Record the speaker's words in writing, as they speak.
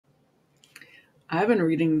I've been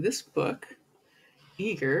reading this book,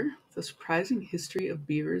 Eager, The Surprising History of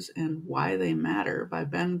Beavers and Why They Matter by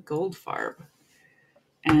Ben Goldfarb.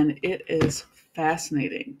 And it is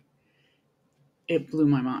fascinating. It blew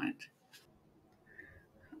my mind.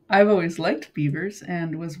 I've always liked beavers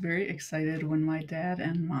and was very excited when my dad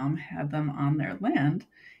and mom had them on their land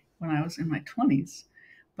when I was in my 20s,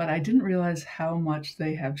 but I didn't realize how much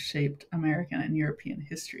they have shaped American and European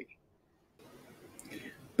history.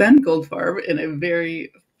 Ben Goldfarb, in a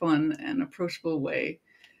very fun and approachable way,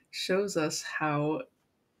 shows us how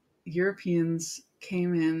Europeans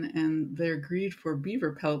came in and their greed for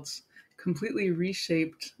beaver pelts completely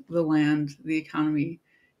reshaped the land, the economy,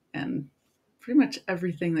 and pretty much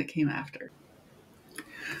everything that came after.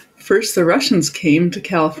 First, the Russians came to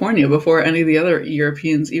California before any of the other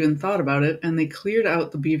Europeans even thought about it, and they cleared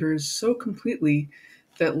out the beavers so completely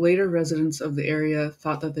that later residents of the area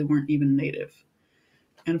thought that they weren't even native.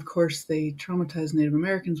 And of course, they traumatized Native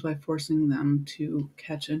Americans by forcing them to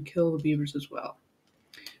catch and kill the beavers as well.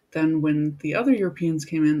 Then, when the other Europeans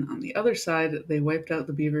came in on the other side, they wiped out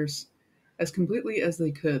the beavers as completely as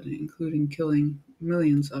they could, including killing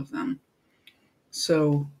millions of them.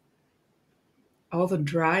 So, all the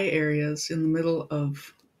dry areas in the middle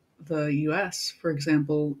of the US, for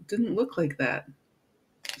example, didn't look like that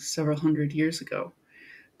several hundred years ago.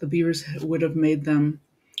 The beavers would have made them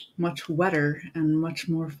much wetter and much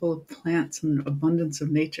more full of plants and abundance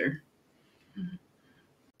of nature.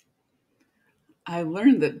 I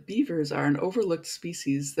learned that beavers are an overlooked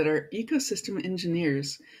species that are ecosystem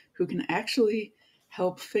engineers who can actually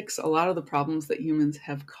help fix a lot of the problems that humans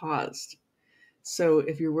have caused. So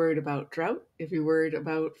if you're worried about drought, if you're worried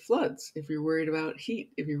about floods, if you're worried about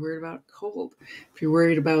heat, if you're worried about cold, if you're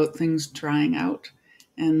worried about things drying out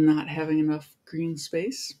and not having enough green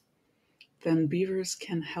space, then beavers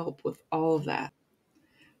can help with all of that.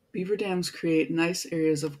 Beaver dams create nice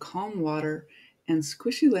areas of calm water and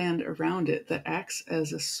squishy land around it that acts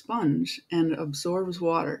as a sponge and absorbs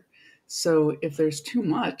water. So if there's too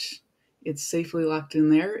much, it's safely locked in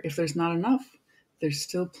there. If there's not enough, there's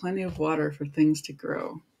still plenty of water for things to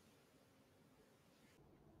grow.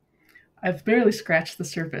 I've barely scratched the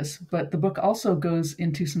surface, but the book also goes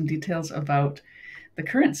into some details about the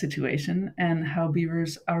current situation and how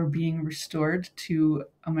beavers are being restored to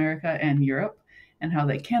America and Europe and how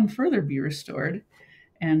they can further be restored,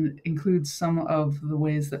 and includes some of the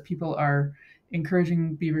ways that people are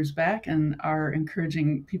encouraging beavers back and are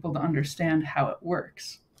encouraging people to understand how it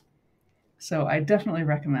works. So I definitely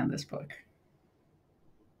recommend this book.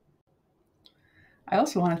 I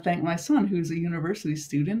also want to thank my son, who's a university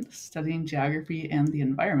student studying geography and the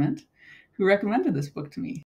environment, who recommended this book to me.